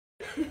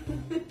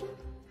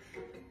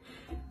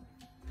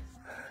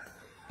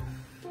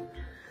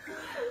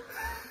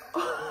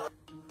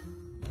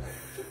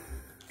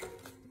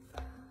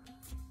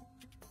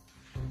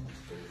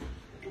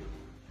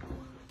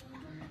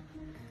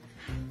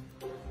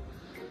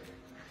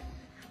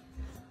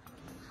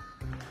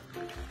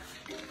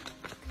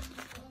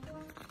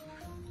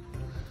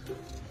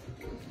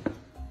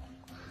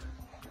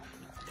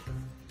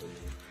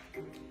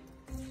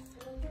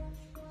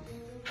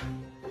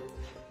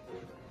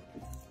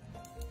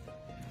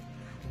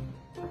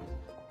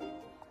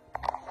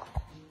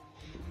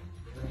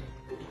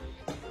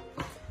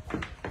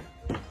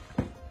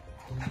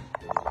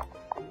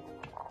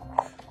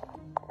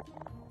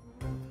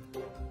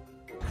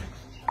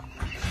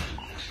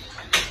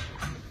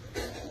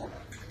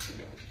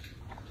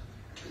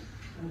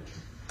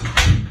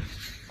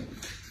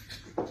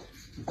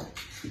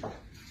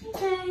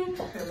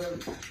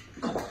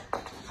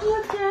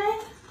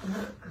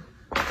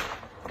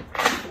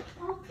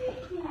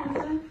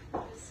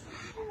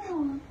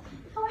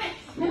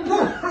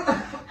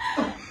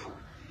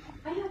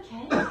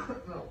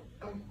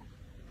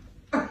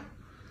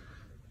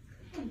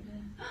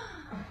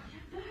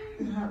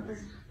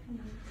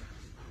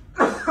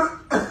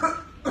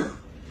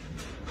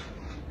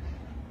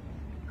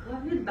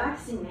COVID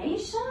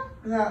vaccination?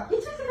 Yeah.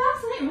 You took the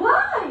vaccination?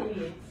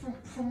 Why?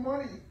 For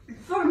money.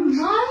 For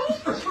money?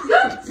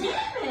 God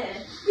damn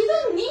it! We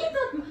don't need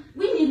that.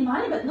 We need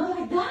money, but not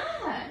like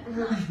that.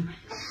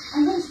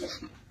 I'm going to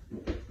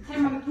take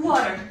my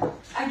water.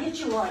 I get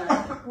you water.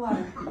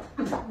 Water.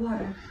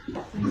 Water.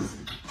 Please.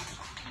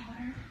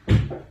 Water.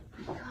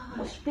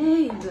 Gosh,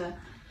 babe.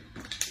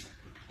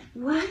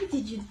 Why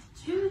did you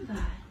do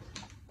that?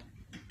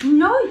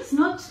 No, it's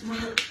not.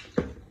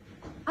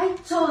 I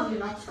told you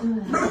not to do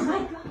that. My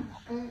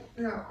God.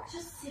 No.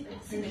 Just sip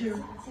it. Sip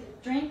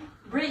it. Drink.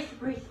 Breathe.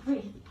 Breathe.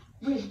 Breathe.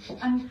 Breathe.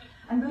 I'm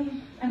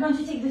going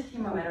to take the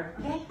thermometer.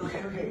 Okay.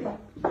 Okay.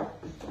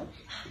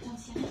 Don't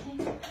see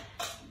anything.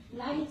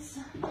 Lights.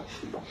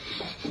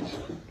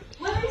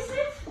 Where is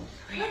it?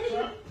 Where did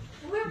you?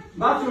 Where?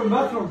 Bathroom.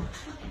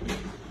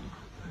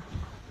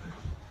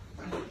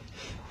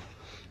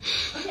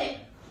 Okay.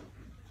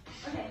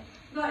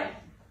 Got it.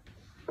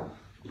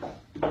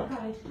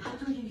 How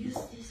do you use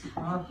this?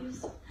 How do you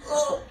use it?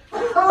 Oh my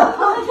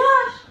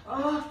gosh!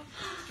 Oh.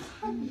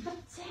 God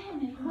damn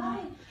it! Why?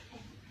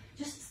 Okay.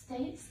 Just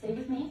stay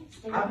with me.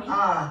 Stay with me.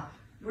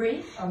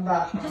 Breathe. I'm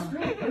back. Just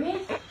breathe.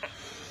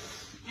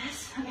 Yes.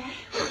 Okay.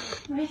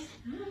 Breathe.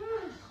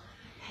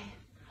 Okay.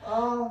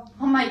 Oh.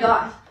 Oh my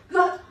God.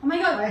 Oh my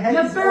God.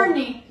 You're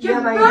burning.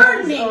 You're my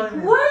burning. head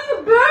is Why are you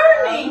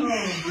burning?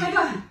 Oh my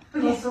God.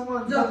 Okay.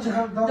 Someone, Doctor.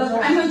 I'm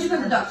going to go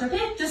to the doctor.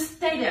 Okay. Just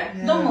stay there.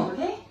 Yeah. Don't move.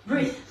 Okay.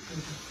 Breathe.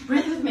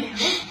 Breathe with me.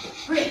 Okay?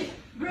 Breathe.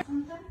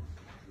 Sometimes.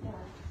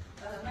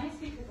 Yeah. May I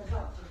speak with the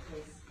doctor,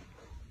 please?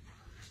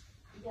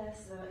 Yes.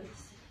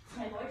 It's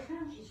my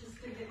boyfriend. He just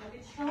took the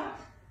COVID shot.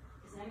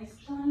 His name is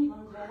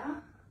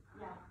Quora.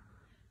 Yeah.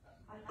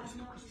 I don't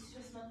know. He's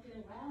just not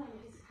feeling well.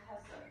 He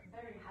has a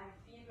very high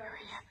fever.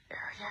 He's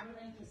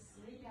trembling. He's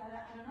sleepy. I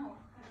don't know.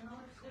 I don't know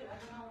what to do. I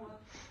don't know what.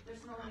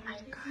 There's no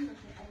medicine.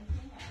 There's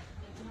anything.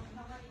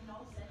 Nobody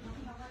knows it.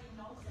 Nobody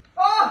knows it.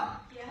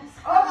 Oh! Yes.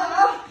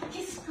 Oh!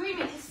 He's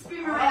screaming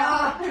right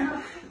now. I don't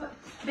know.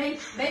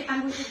 Babe,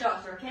 I'm with the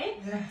doctor, okay?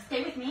 Yeah.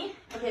 Stay with me,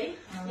 okay?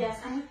 Yes,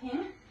 I'm with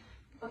him.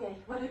 Okay,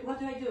 what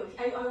do I do?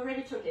 I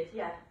already took it,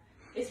 yeah.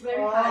 It's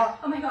very high.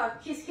 Oh my God,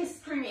 he's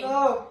screaming.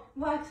 No.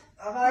 What?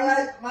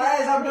 My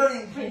eyes are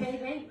burning.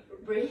 Babe,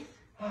 breathe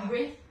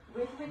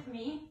with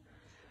me.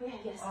 Okay,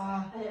 yes.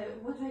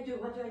 What do I do?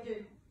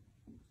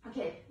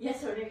 Okay,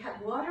 yesterday I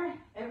had water,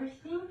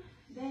 everything.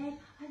 Babe,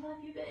 I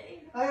love you,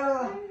 babe. I don't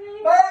know.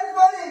 Babe. My eyes are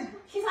burning.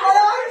 His eyes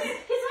are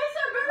burning. His eyes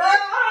are burning.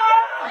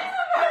 His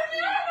eyes are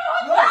burning.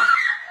 I don't know.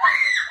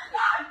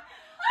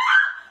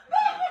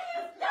 Babe,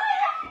 he's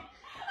dying.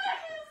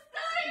 He's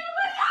dying. Oh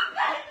my God,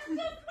 babe,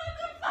 it's just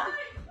fucking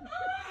fine.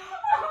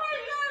 Oh my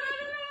God, I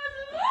don't know what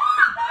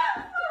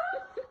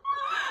to do.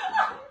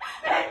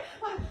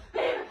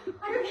 Babe,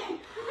 are you okay?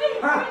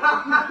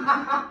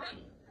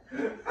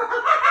 Babe.